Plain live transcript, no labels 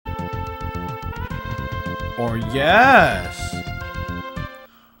Or yes.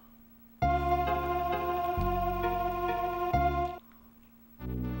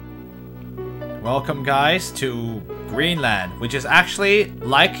 Welcome guys to Greenland, which is actually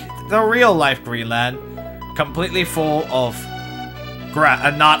like the real life Greenland, completely full of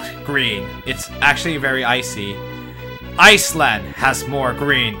not green. It's actually very icy. Iceland has more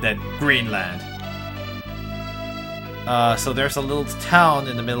green than Greenland. So there's a little town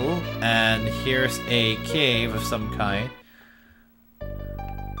in the middle, and here's a cave of some kind.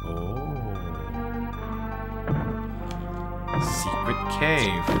 Oh. Secret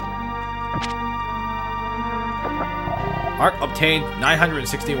cave. Ark obtained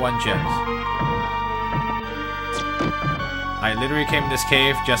 961 gems. I literally came to this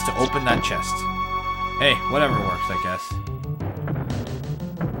cave just to open that chest. Hey, whatever works, I guess.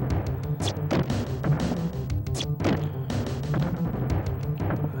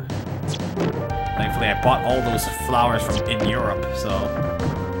 Thankfully, I bought all those flowers from in Europe, so...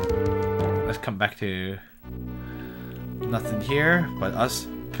 Let's come back to... Nothing here but us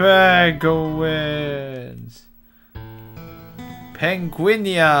penguins.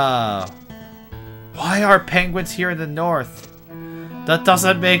 Penguinia! Why are penguins here in the north? That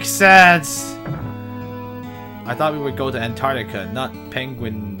doesn't make sense! I thought we would go to Antarctica, not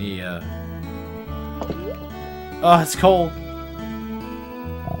Penguinia. Oh, it's cold.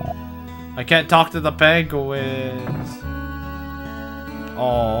 I can't talk to the penguins.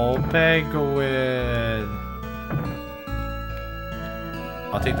 Oh, penguin.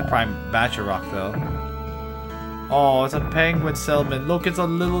 I'll take the prime batch of rock though. Oh, it's a penguin settlement. Look, it's a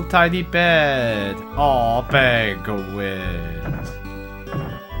little tiny bed. Oh, penguins.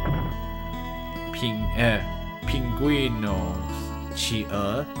 Pinguinos.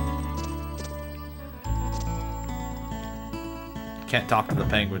 Chia. Can't talk to the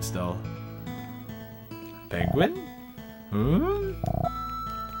penguins though. Penguin? Huh?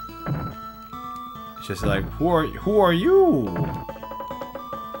 It's just like, who are you?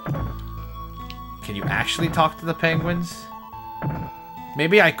 Can you actually talk to the penguins?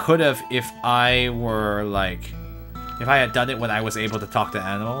 Maybe I could have if I were like... If I had done it when I was able to talk to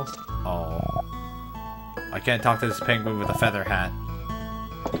animals. Oh. I can't talk to this penguin with a feather hat.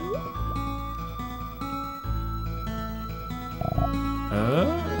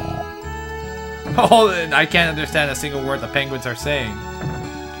 Huh? Oh, and I can't understand a single word the penguins are saying.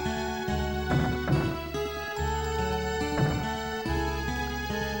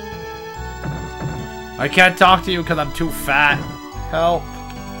 I can't talk to you because I'm too fat. Help.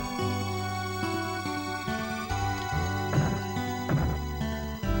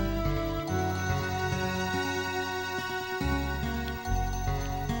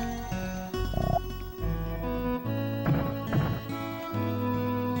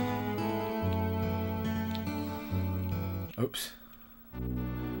 Oops.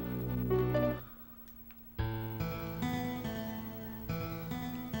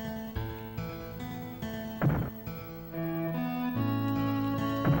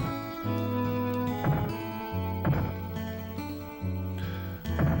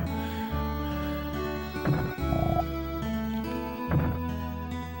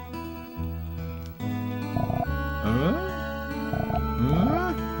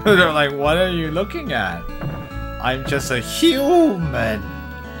 They're like, what are you looking at? I'm just a human.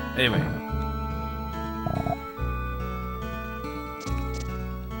 Anyway.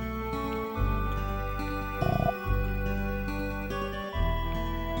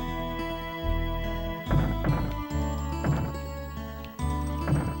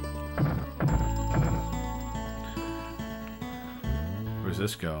 Where's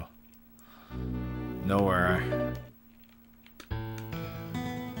this go? Nowhere.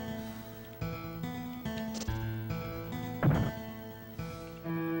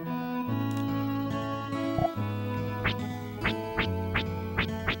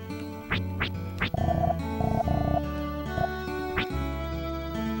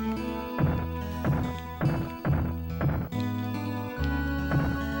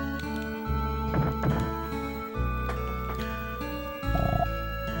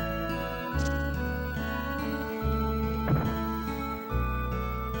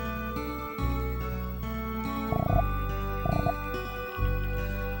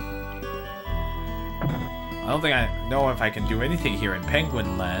 I don't think I know if I can do anything here in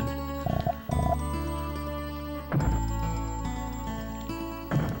Penguin Land.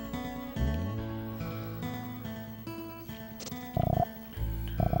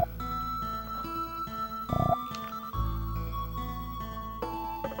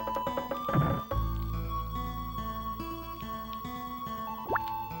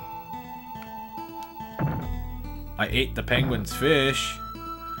 I ate the penguin's fish.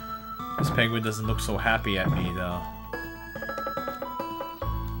 This penguin doesn't look so happy at me, though.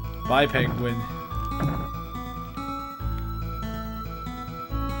 Bye, penguin.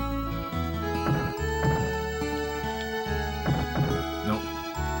 Nope.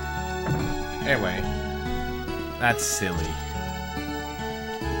 Anyway. That's silly.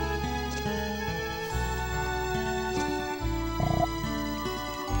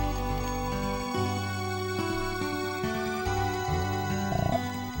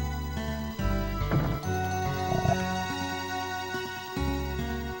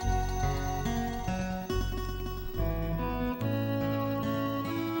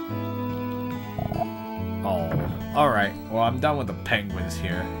 Alright, well I'm done with the penguins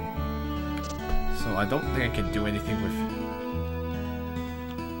here. So I don't think I can do anything with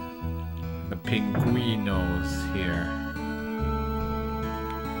the pinguinos here.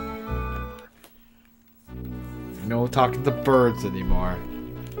 No talking to birds anymore.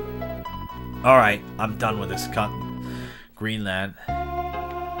 Alright, I'm done with this Greenland.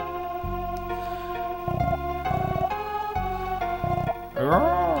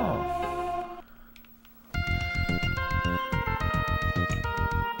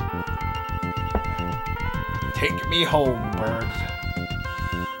 Take me home, bird.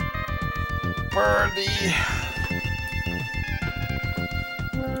 Birdie.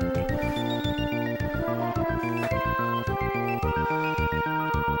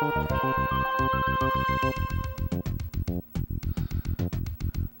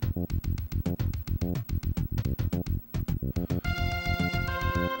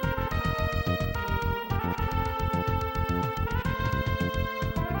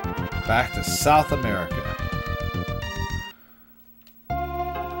 Back to South America.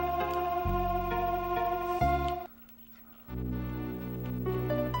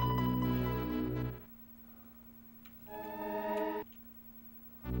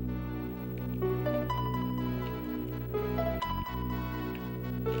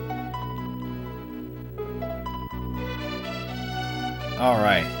 All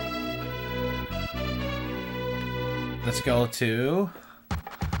right. Let's go to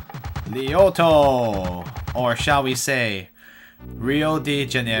Lyoto, or shall we say Rio de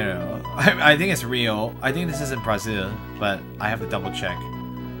Janeiro. I think it's Rio. I think this is in Brazil, but I have to double check.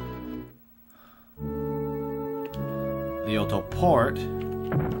 Lyoto Port.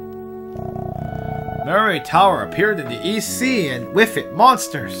 Murray Tower appeared in the East Sea, and with it,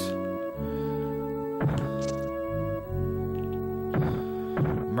 monsters.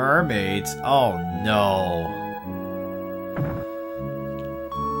 Mermaids? Oh no.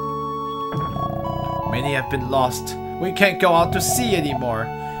 Many have been lost. We can't go out to sea anymore.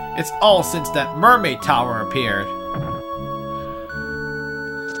 It's all since that mermaid tower appeared.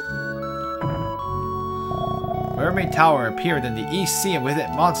 Mermaid Tower appeared in the East Sea and with it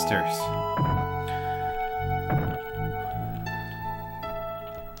monsters.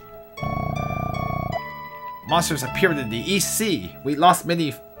 Monsters appeared in the East Sea. We lost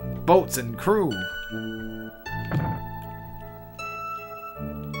many boats and crew.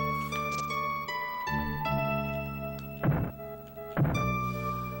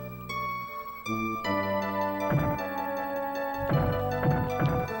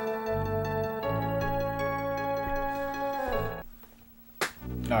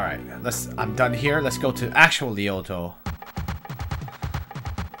 Alright, I'm done here. Let's go to actual Lyoto.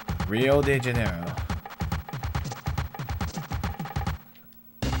 Rio de Janeiro.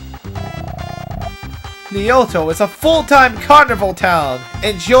 Lyoto is a full-time carnival town.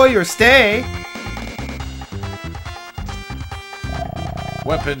 Enjoy your stay.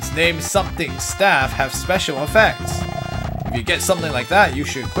 Weapons named something staff have special effects. If you get something like that, you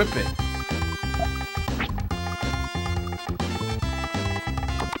should equip it.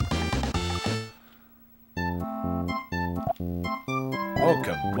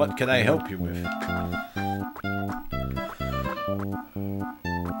 Welcome. What can I help you with?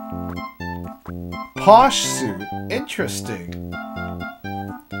 Posh suit. Interesting.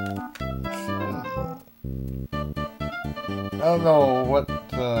 I don't know what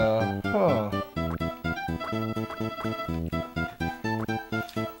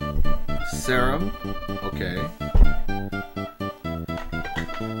Serum? Okay.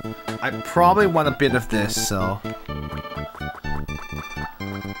 I probably want a bit of this, so...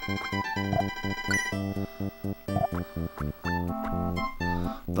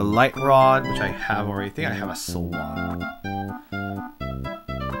 The light rod, which I have already. I think I have a soul wand.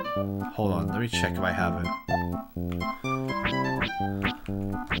 Hold on, let me check if I have it.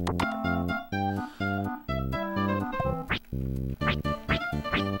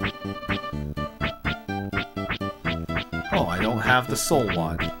 Oh, I don't have the soul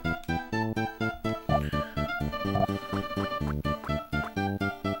one.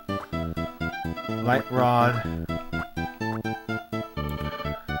 Light rod.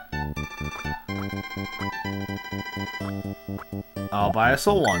 I'll buy a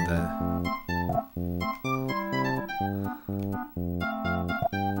soul one then.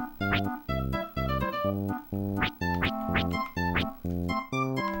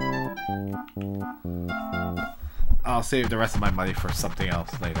 I'll save the rest of my money for something else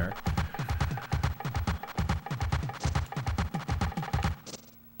later.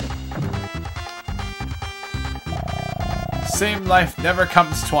 Same life never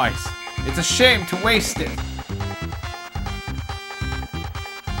comes twice. It's a shame to waste it.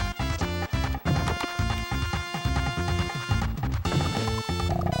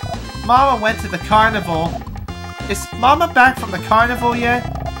 Mama went to the carnival. Is Mama back from the carnival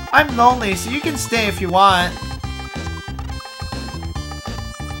yet? I'm lonely, so you can stay if you want.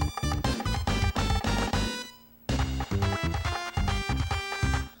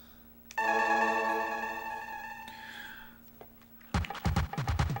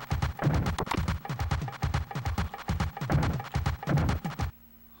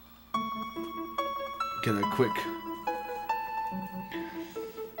 Get a quick...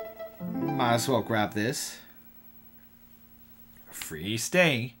 Might as well grab this. Free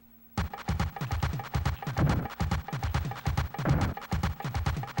stay.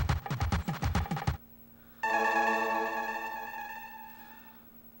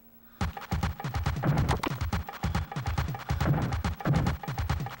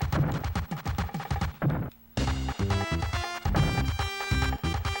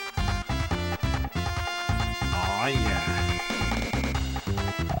 Oh yeah.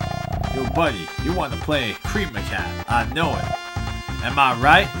 Yo buddy, you want to play Creamer Cat? I know it. Am I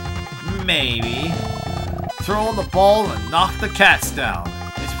right? Maybe. Throw the ball and knock the cats down.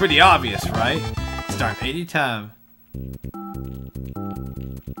 It's pretty obvious, right? Start anytime.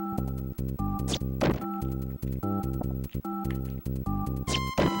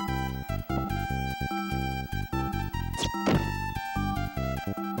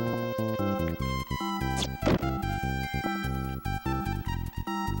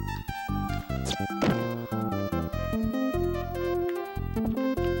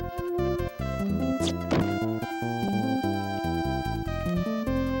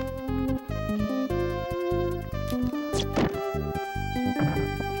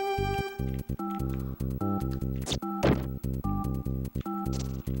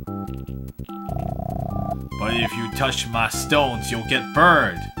 But if you touch my stones, you'll get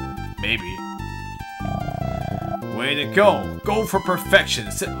burned. Maybe. Way to go. Go for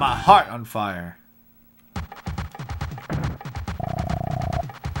perfection. Set my heart on fire.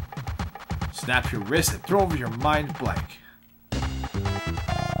 Snap your wrist and throw over your mind blank.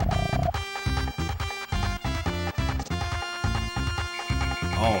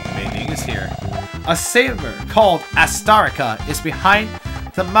 Oh, Mei Ling is here. A sailor called Astarica is behind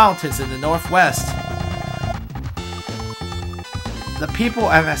the mountains in the northwest. The people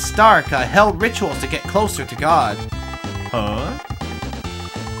of Astarica held rituals to get closer to God. Huh?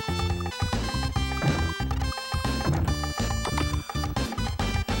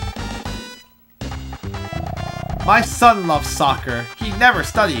 My son loves soccer. He never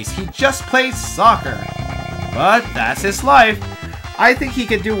studies. He just plays soccer. But that's his life. I think he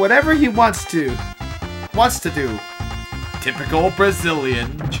can do whatever he wants to do. Typical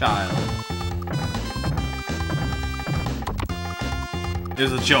Brazilian child.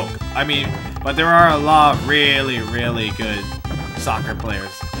 There's a joke. I mean, but there are a lot of really, really good soccer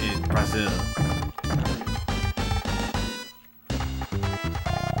players in Brazil.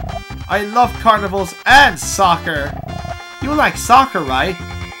 I love carnivals and soccer. You like soccer, right?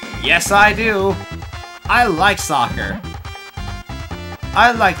 Yes, I do. I like soccer.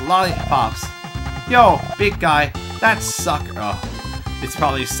 I like lollipops. Yo, big guy, that's soccer. Oh, it's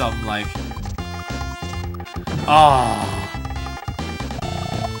probably some like... Oh.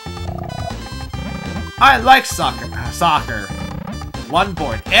 I like soccer. One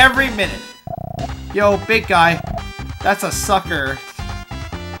point every minute. Yo, big guy, that's a sucker.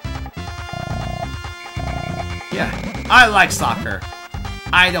 Yeah, I like soccer.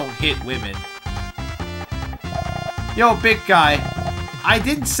 I don't hit women. Yo, big guy, I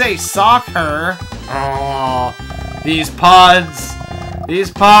didn't say soccer. Oh, these puns. These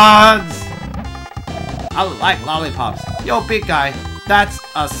puns. I like lollipops. Yo, big guy, that's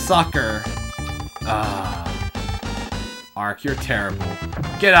a sucker. Ark, you're terrible.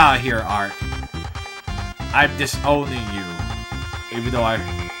 Get out of here, Ark. I'm disowning you. Even though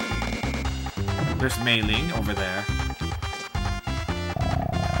there's Mei Ling over there.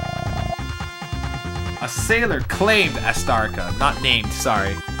 A sailor claimed Astarca. Not named,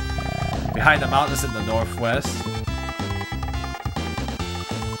 sorry. Behind the mountains in the northwest.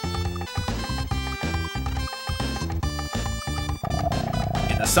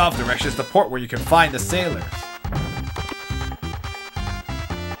 In the south direction is the port where you can find the sailors.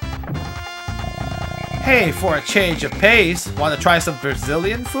 Hey, for a change of pace, want to try some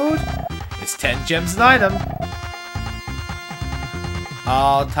Brazilian food? It's 10 gems an item.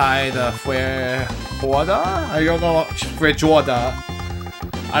 I'll tie the Fuerjoda? I don't know. Fuerjoda.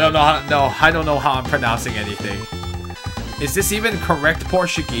 I don't know how I'm pronouncing anything. Is this even correct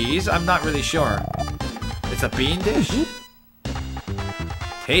Portuguese? I'm not really sure. It's a bean dish?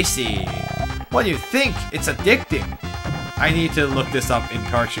 Tasty. What do you think? It's addicting. I need to look this up in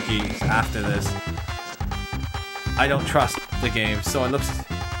Portuguese after this. I don't trust the game, so it looks...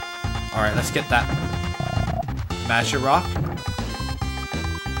 Alright, let's get that Magic Rock.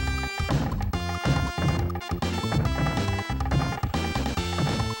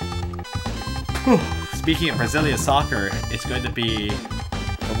 Speaking of Brazilian soccer, it's going to be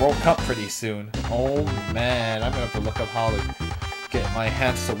the World Cup pretty soon. Oh man, I'm going to have to look up how to get my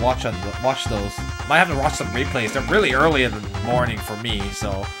hands to watch those. Might have to watch some replays. They're really early in the morning for me,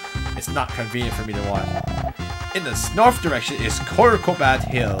 so it's not convenient for me to watch. In the north direction is Corcovado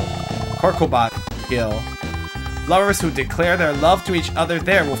Hill. Lovers who declare their love to each other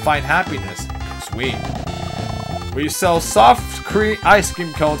there will find happiness. Sweet. We sell soft ice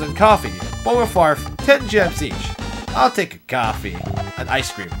cream cones and coffee. Both for 10 gems each. I'll take a coffee. An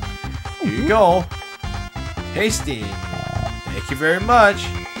ice cream. Here you go. Tasty. Thank you very much.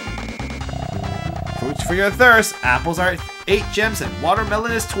 Fruits for your thirst. Apples are 8 gems and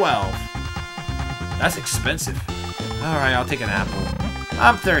watermelon is 12. That's expensive. Alright, I'll take an apple.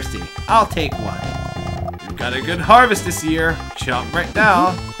 I'm thirsty. I'll take one. You've got a good harvest this year. Chomp right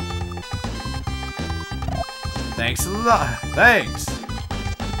now. Thanks a lot. Thanks.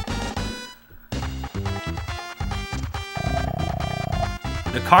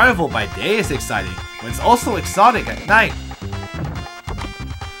 The carnival by day is exciting, but it's also exotic at night.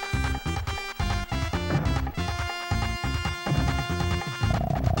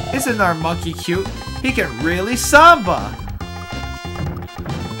 Isn't our monkey cute? He can really samba!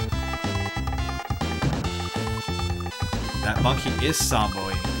 That monkey is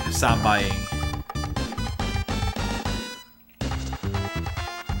sambaing.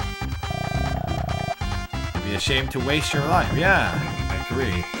 It'd be a shame to waste your life. Yeah, I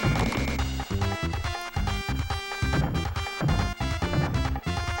agree.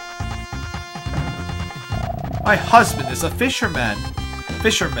 My husband is a fisherman,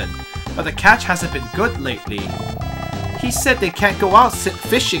 but the catch hasn't been good lately. He said they can't go out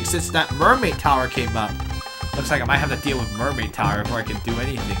fishing since that mermaid tower came up. Looks like I might have to deal with mermaid tower before I can do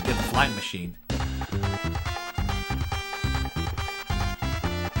anything. Get the flying machine.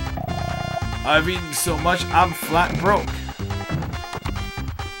 I've eaten so much, I'm flat broke.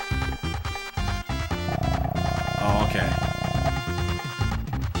 Oh, okay.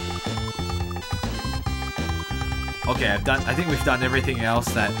 Okay, I think we've done everything else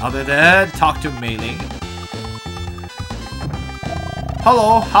that, other than talk to Mei Ling.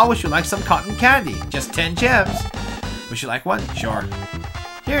 Hello, how would you like some cotton candy? Just 10 gems. Would you like one? Sure.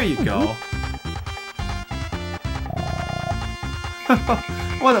 Here you go.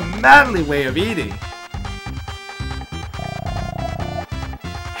 What a manly way of eating.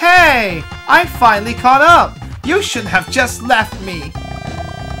 Hey! I finally caught up! You shouldn't have just left me!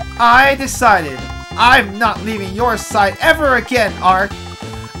 I decided I'm not leaving your side ever again, Ark!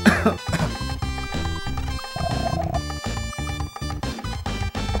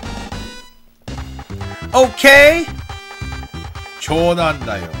 Okay? 長なん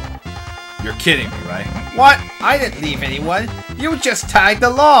だよ. You're kidding me, right? What? I didn't leave anyone. You just tagged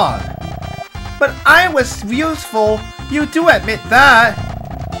along. But I was useful. You do admit that.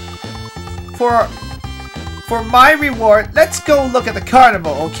 For my reward, let's go look at the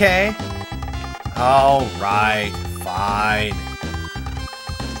carnival, okay? Alright, fine.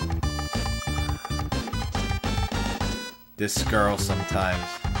 This girl sometimes.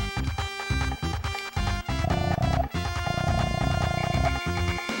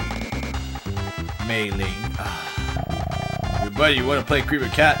 Mei Ling. Your buddy, you wanna play Creeper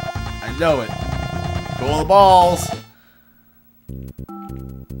Cat? I know it. Pull the balls!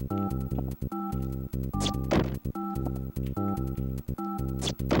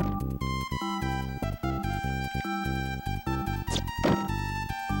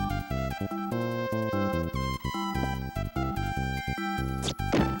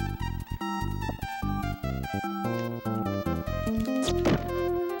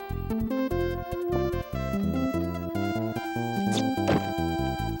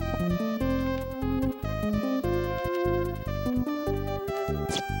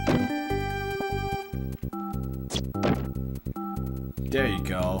 There you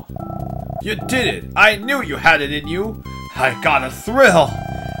go. You did it! I knew you had it in you! I got a thrill!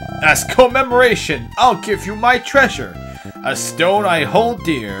 As commemoration, I'll give you my treasure! A stone I hold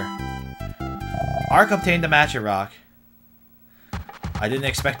dear. Ark obtained the magic rock. I didn't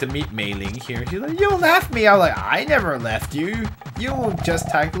expect to meet Mei Ling here. She's like, you left me! I was like, I never left you! You just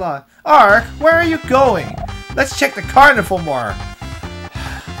tagged along. Ark, where are you going? Let's check the carnival more!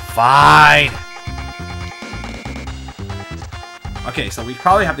 Fine! Okay, so we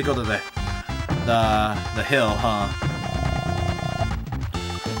probably have to go to the hill, huh?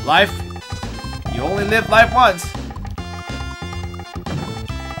 Life, you only live life once.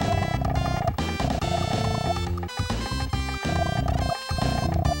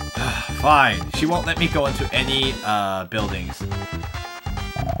 Fine, she won't let me go into any buildings.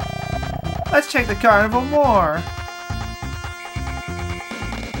 Let's check the carnival more.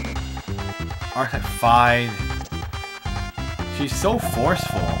 Alright, fine. She's so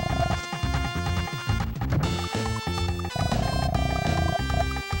forceful.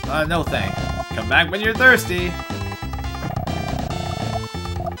 No thanks. Come back when you're thirsty.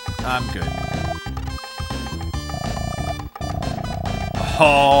 I'm good.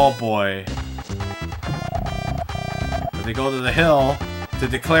 Oh boy. If we go to the hill to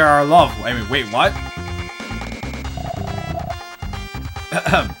declare our love. I mean, wait, what?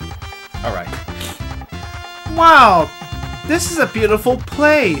 Alright. Wow! This is a beautiful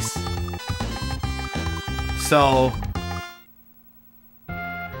place! So...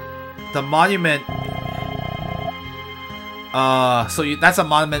 the monument... that's a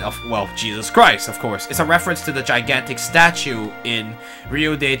monument of, well, Jesus Christ, of course. It's a reference to the gigantic statue in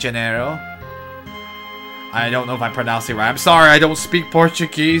Rio de Janeiro. I don't know if I pronounced it right. I'm sorry, I don't speak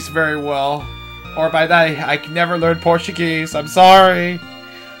Portuguese very well. Or by that, I can never learn Portuguese. I'm sorry.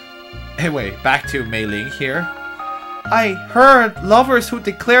 Anyway, back to Mei Ling here. I heard lovers who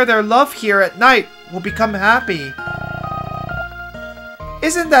declare their love here at night will become happy.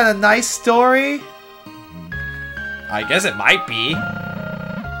 Isn't that a nice story? I guess it might be.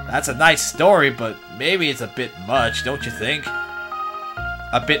 That's a nice story, but maybe it's a bit much, don't you think?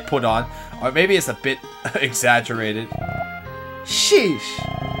 A bit put on. Or maybe it's a bit exaggerated. Sheesh.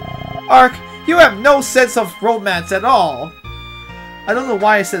 Ark, you have no sense of romance at all. I don't know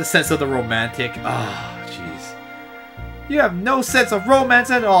why I said a sense of the romantic. Ah, oh, jeez. You have no sense of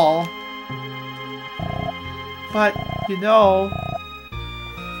romance at all. But, you know,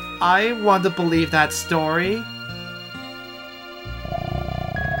 I want to believe that story.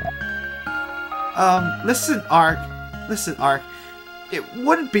 Listen, Ark. Listen, Ark. It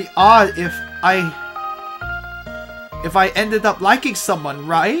wouldn't be odd if I ended up liking someone,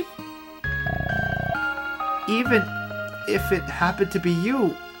 right? Even if it happened to be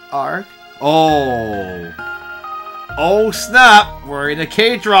you, Ark. Oh. Oh, snap. We're in a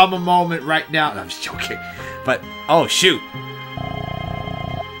K-drama moment right now. No, I'm just joking. But, oh, shoot.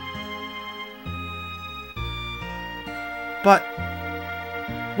 But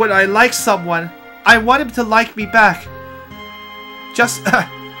when I like someone, I want him to like me back.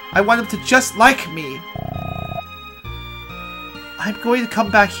 I want him to just like me. I'm going to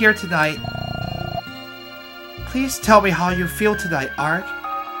come back here tonight. Please tell me how you feel tonight, Ark.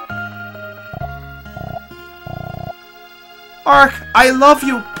 Ark, I love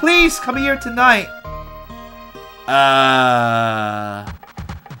you. Please come here tonight.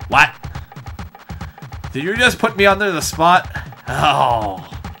 What? Did you just put me under the spot? Oh,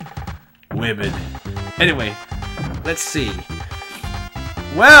 women. Anyway, let's see.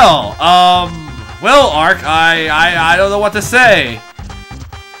 Well, Ark, I don't know what to say.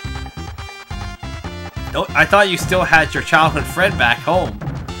 Oh, I thought you still had your childhood friend back home.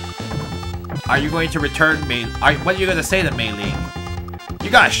 Are you going to return me? What are you going to say to Mei Ling? You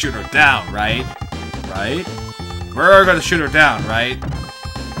gotta shoot her down, right? Right? We're gonna shoot her down, right?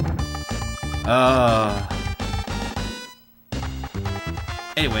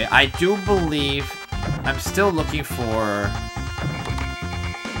 Anyway, I do believe I'm still looking for...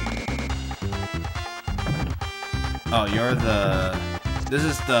 Oh, you're the... This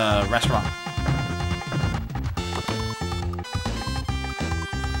is the restaurant.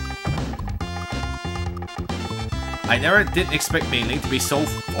 I never did expect Mei Ling to be so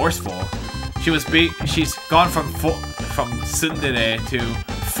forceful. She's gone from tsundere to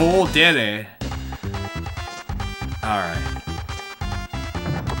full dere. Alright.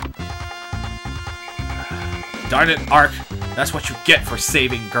 Darn it, Ark. That's what you get for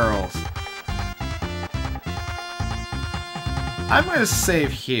saving girls. I'm gonna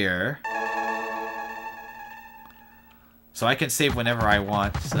save here. So I can save whenever I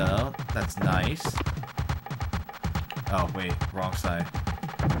want, so that's nice. Oh, wait. Wrong side.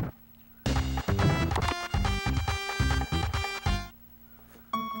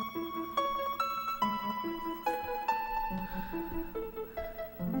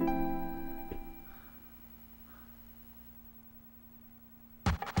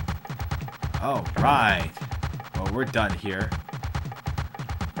 Oh, right. Well, we're done here.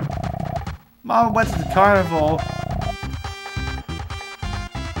 Mom went to the carnival.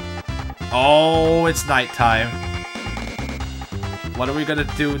 Oh, it's nighttime. What are we gonna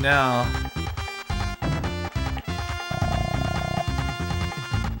do now?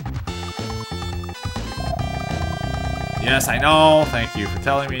 Yes, I know. Thank you for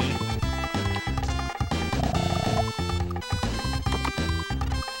telling me.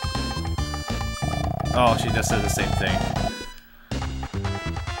 Oh, she just said the same thing.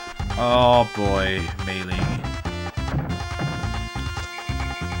 Oh boy, Mei Ling.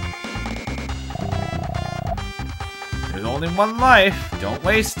 There's only one life. Don't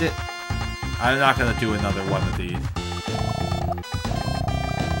waste it. I'm not gonna do another one of these.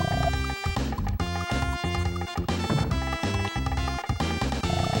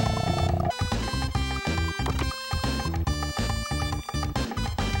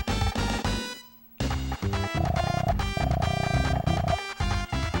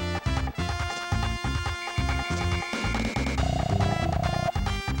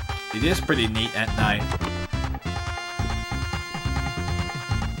 It is pretty neat at night.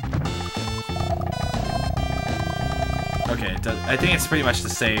 Okay, I think it's pretty much the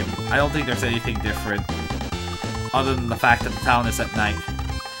same. I don't think there's anything different. Other than the fact that the town is at night.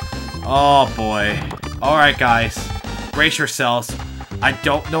 Oh boy. Alright guys. Brace yourselves. I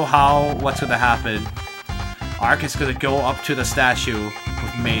don't know what's gonna happen. Ark is gonna go up to the statue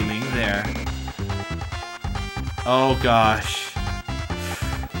with Mei Ling there. Oh gosh.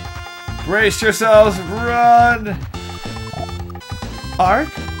 Brace yourselves, run! Ark?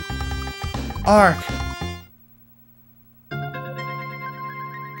 Ark.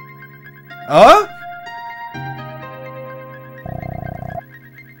 Huh?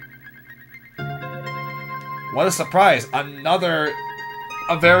 What a surprise. Another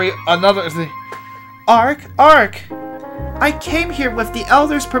thing. Ark, Ark! I came here with the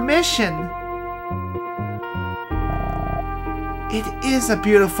Elder's permission. It is a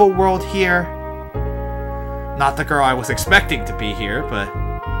beautiful world here. Not the girl I was expecting to be here, but...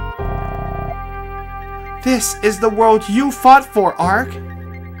 This is the world you fought for, Ark.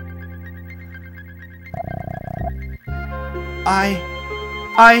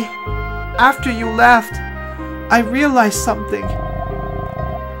 After you left, I realized something.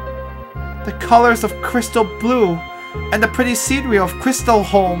 The colors of Crystal Blue and the pretty scenery of Crystal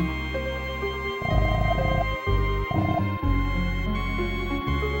Home.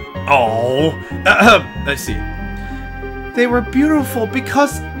 Oh, let's see. They were beautiful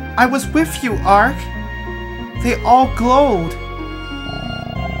because I was with you, Ark. They all glowed.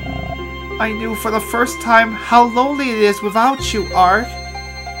 I knew for the first time how lonely it is without you, Ark.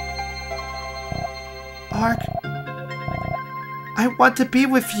 Ark, I want to be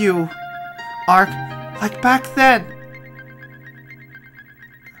with you, Ark, like back then.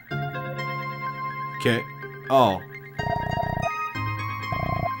 Okay. Oh.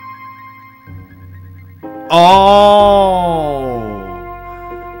 Oh!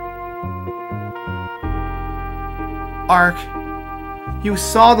 Ark, you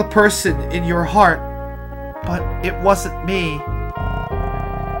saw the person in your heart, but it wasn't me.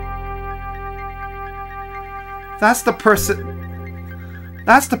 That's the person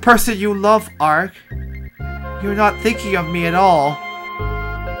you love, Ark. You're not thinking of me at all.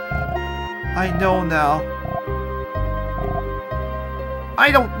 I know now.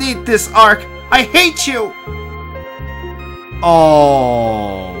 I don't need this, Ark. I hate you!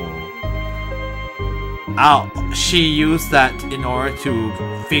 Oh. Ow. She used that in order to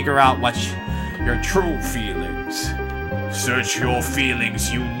figure out your true feelings. Search your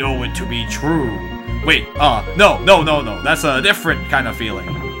feelings, you know it to be true. Wait, no. That's a different kind of feeling.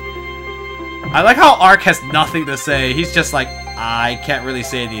 I like how Ark has nothing to say. He's just like, I can't really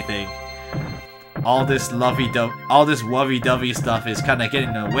say anything. All this lovey-dovey stuff is kind of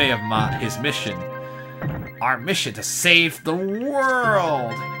getting in the way of his mission. Our mission to save the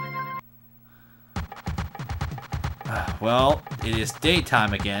world! Well, it is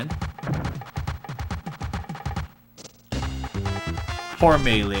daytime again. Poor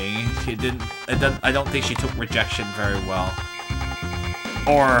Mei Ling. I don't think she took rejection very well.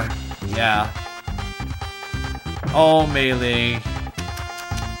 Or, yeah. Oh, Mei Ling.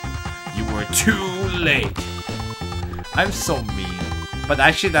 You were too late. I'm so mean. But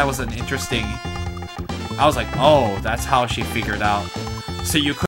actually that was an interesting... I was like, oh, that's how she figured out. So you could